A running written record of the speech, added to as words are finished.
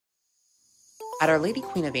At Our Lady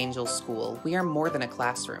Queen of Angels School, we are more than a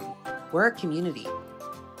classroom. We're a community.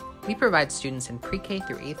 We provide students in pre-K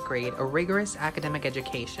through 8th grade a rigorous academic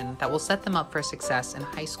education that will set them up for success in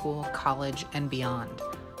high school, college, and beyond.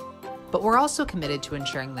 But we're also committed to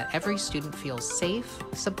ensuring that every student feels safe,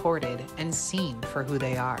 supported, and seen for who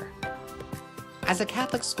they are. As a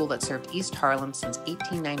Catholic school that served East Harlem since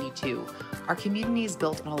 1892, our community is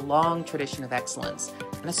built on a long tradition of excellence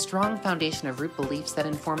and a strong foundation of root beliefs that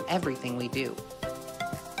inform everything we do.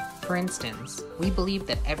 For instance, we believe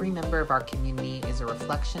that every member of our community is a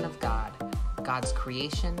reflection of God, God's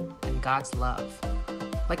creation, and God's love.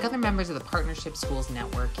 Like other members of the Partnership Schools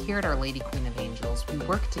Network, here at Our Lady Queen of Angels, we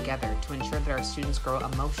work together to ensure that our students grow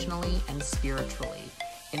emotionally and spiritually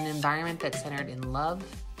in an environment that's centered in love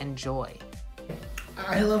and joy.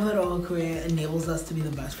 I love that OLQA enables us to be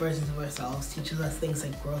the best versions of ourselves, teaches us things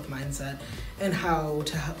like growth mindset and how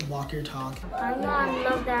to walk your talk. I know I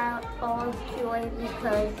love that OLQA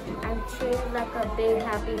because I'm treated like a big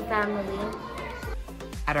happy family.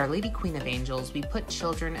 At Our Lady Queen of Angels, we put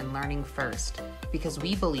children and learning first because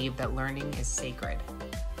we believe that learning is sacred.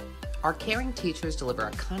 Our caring teachers deliver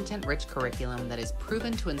a content-rich curriculum that is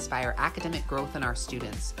proven to inspire academic growth in our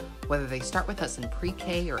students, whether they start with us in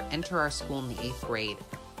pre-K or enter our school in the 8th grade.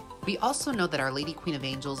 We also know that Our Lady Queen of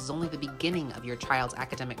Angels is only the beginning of your child's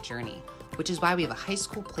academic journey, which is why we have a high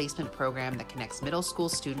school placement program that connects middle school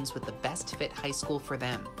students with the best fit high school for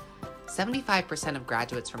them. 75% of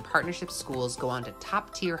graduates from partnership schools go on to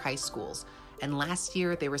top-tier high schools, and last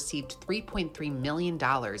year they received $3.3 million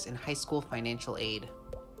in high school financial aid.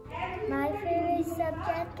 My favorite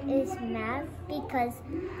subject is math because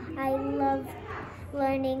I love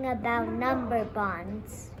learning about number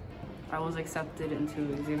bonds. I was accepted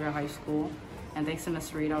into Xavier High School, and thanks to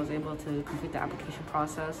Ms. Reed, I was able to complete the application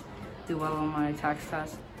process, do well on my tax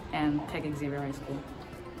test, and pick Xavier High School.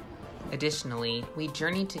 Additionally, we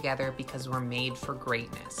journey together because we're made for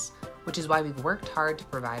greatness, which is why we've worked hard to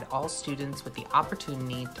provide all students with the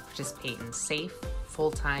opportunity to participate in safe,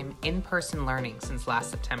 full-time, in-person learning since last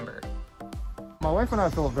September. My wife and I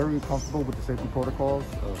feel very comfortable with the safety protocols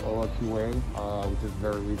of OLQA, which is the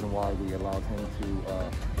very reason why we allowed him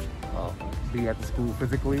to be at the school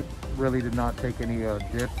physically. Really did not take any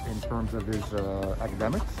dip in terms of his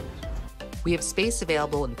academics. We have space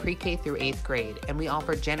available in pre-K through 8th grade, and we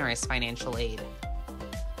offer generous financial aid.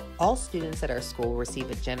 All students at our school receive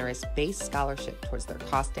a generous base scholarship towards their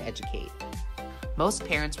cost to educate. Most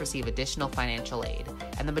parents receive additional financial aid,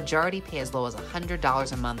 and the majority pay as low as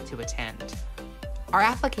 $100 a month to attend. Our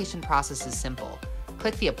application process is simple.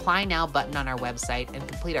 Click the Apply Now button on our website and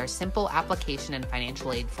complete our simple application and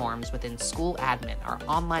financial aid forms within School Admin, our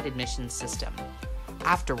online admissions system.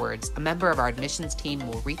 Afterwards, a member of our admissions team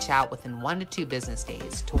will reach out within 1 to 2 business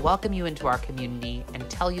days to welcome you into our community and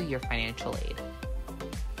tell you your financial aid.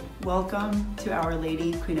 Welcome to Our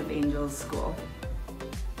Lady Queen of Angels School.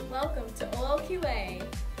 Welcome to OLQA.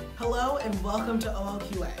 Hello and welcome to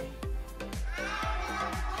OLQA.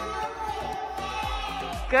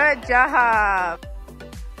 Good job.